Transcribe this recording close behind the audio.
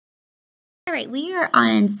All right, we are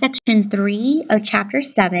on section 3 of chapter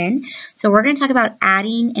 7. So we're going to talk about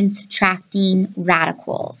adding and subtracting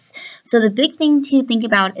radicals. So the big thing to think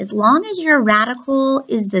about, as long as your radical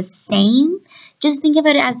is the same, just think of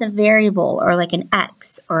it as a variable or like an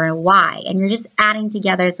x or a y, and you're just adding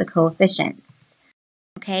together the coefficients.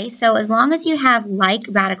 Okay, so as long as you have like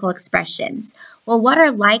radical expressions. Well, what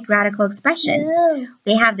are like radical expressions?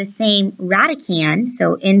 They have the same radicand,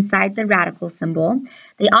 so inside the radical symbol.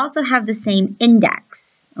 They also have the same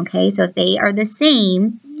index. Okay, so if they are the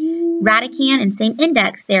same radicand and same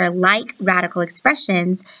index, they are like radical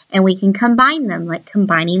expressions, and we can combine them like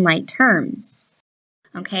combining like terms.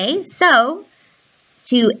 Okay, so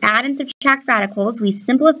to add and subtract radicals, we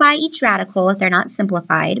simplify each radical if they're not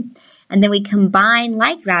simplified, and then we combine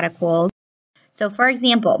like radicals. So for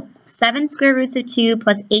example, 7 square roots of 2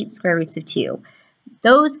 plus 8 square roots of 2.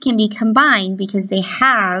 Those can be combined because they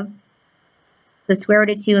have the square root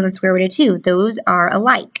of 2 and the square root of 2. Those are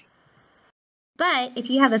alike. But if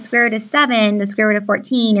you have the square root of 7, the square root of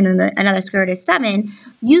 14, and then another square root of 7,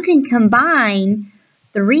 you can combine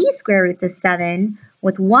 3 square roots of 7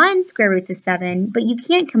 with 1 square root of 7, but you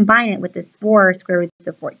can't combine it with the 4 square roots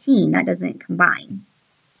of 14. That doesn't combine.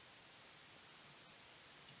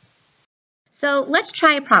 So let's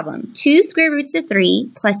try a problem. 2 square roots of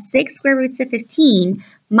 3 plus 6 square roots of 15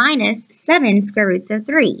 minus 7 square roots of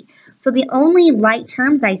 3. So the only like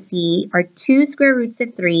terms I see are 2 square roots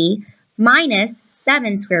of 3 minus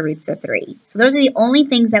 7 square roots of 3. So those are the only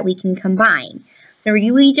things that we can combine. So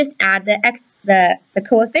we just add the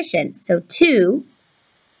coefficients. So 2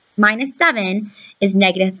 minus 7 is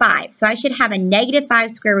negative 5. So I should have a negative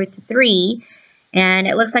 5 square roots of 3. And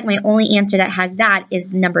it looks like my only answer that has that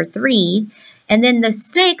is number 3. And then the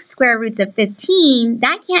 6 square roots of 15,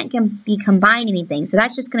 that can't be combined anything. So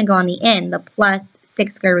that's just going to go on the end, the plus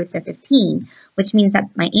 6 square roots of 15, which means that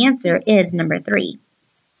my answer is number 3.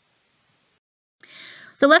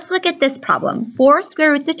 So let's look at this problem. 4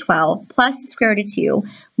 square roots of 12 plus the square root of 2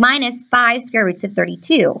 minus 5 square roots of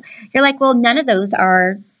 32. You're like, well, none of those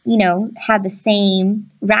are, have the same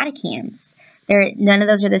radicands. None of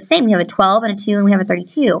those are the same. We have a 12 and a 2 and we have a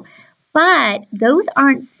 32. But those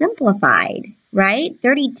aren't simplified, right?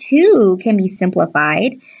 32 can be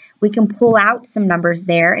simplified. We can pull out some numbers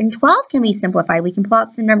there. And 12 can be simplified. We can pull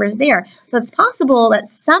out some numbers there. So it's possible that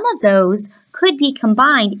some of those could be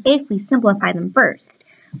combined if we simplify them first.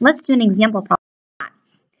 Let's do an example problem.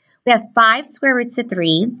 We have 5 square roots of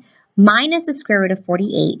 3 minus the square root of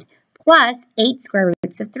 48 plus 8 square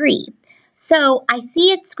roots of 3. So I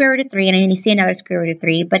see a square root of 3 and I see another square root of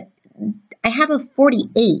 3, but I have a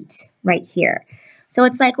 48 right here. So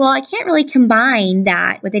it's like, well, I can't really combine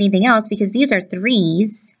that with anything else because these are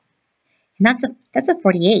 3's, and that's a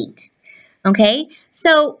 48. Okay?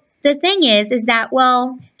 So the thing is that,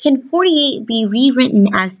 well, can 48 be rewritten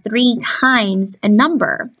as 3 times a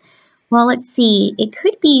number? Well, let's see. It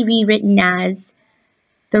could be rewritten as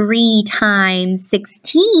 3 times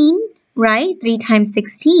 16, right? 3 times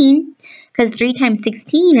 16, because 3 times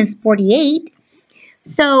 16 is 48.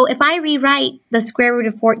 So if I rewrite the square root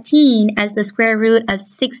of 14 as the square root of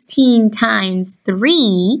 16 times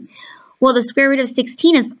 3, well, the square root of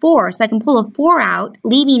 16 is 4, so I can pull a 4 out,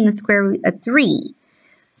 leaving the square root of 3.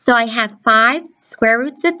 So I have 5 square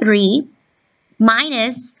roots of 3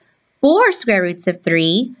 minus 4 square roots of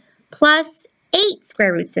 3 plus 8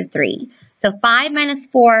 square roots of 3. So 5 minus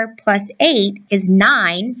 4 plus 8 is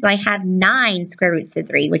 9, so I have 9 square roots of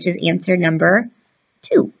 3, which is answer number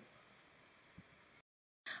 2.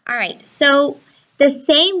 All right, so the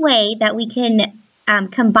same way that we can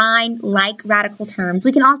combine like radical terms,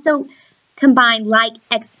 we can also combine like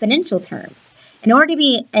exponential terms. In order to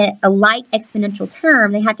be a like exponential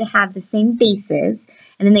term, they have to have the same bases,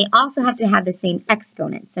 and then they also have to have the same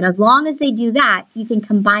exponents. And as long as they do that, you can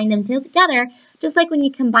combine them together, just like when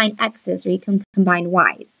you combine x's or you can combine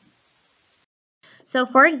y's. So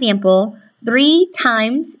for example, 3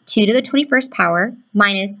 times 2 to the 21st power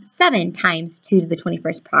minus 7 times 2 to the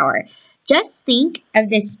 21st power. Just think of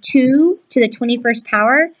this 2 to the 21st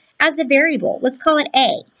power as a variable. Let's call it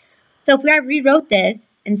a. So if I rewrote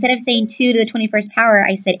this, instead of saying 2 to the 21st power,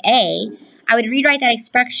 I said a, I would rewrite that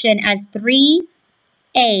expression as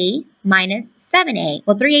 3a minus 7a.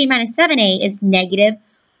 Well, 3a minus 7a is negative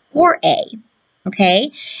 4a,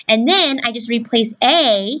 okay? And then I just replace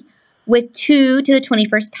a with 2 to the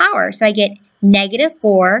 21st power. So I get negative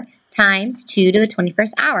 4 times 2 to the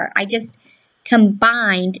 21st power. I just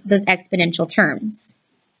combined those exponential terms.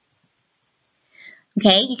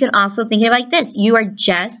 Okay, you can also think of it like this. You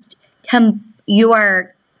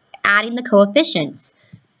are adding the coefficients.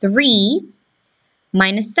 3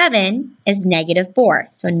 minus 7 is negative 4.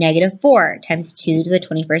 So negative 4 times 2 to the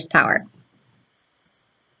 21st power.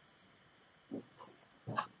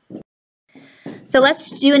 So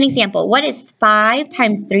let's do an example. What is 5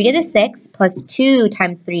 times 3 to the 6 plus 2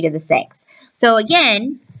 times 3 to the 6? So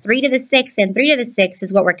again, 3 to the 6 and 3 to the 6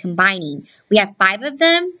 is what we're combining. We have 5 of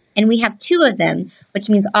them and we have 2 of them, which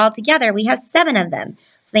means altogether we have 7 of them.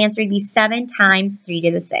 So the answer would be 7 times 3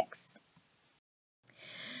 to the 6.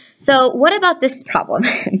 So what about this problem?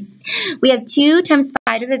 We have 2 times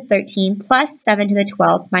 5 to the 13th plus 7 to the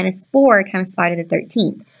 12th minus 4 times 5 to the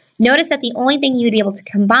 13th. Notice that the only thing you'd be able to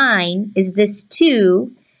combine is this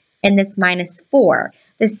 2 and this minus 4.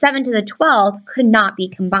 The 7 to the 12th could not be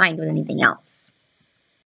combined with anything else.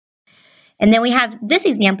 And then we have this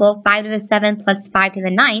example, 5 to the 7th plus 5 to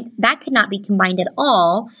the 9th. That could not be combined at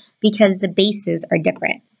all because the bases are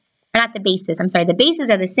different. Or not the bases, I'm sorry, the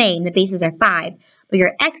bases are the same. The bases are 5, but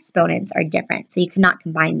your exponents are different, so you cannot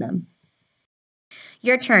combine them.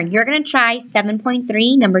 Your turn. You're going to try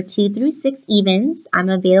 7.3, number 2 through 6 evens. I'm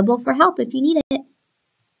available for help if you need it.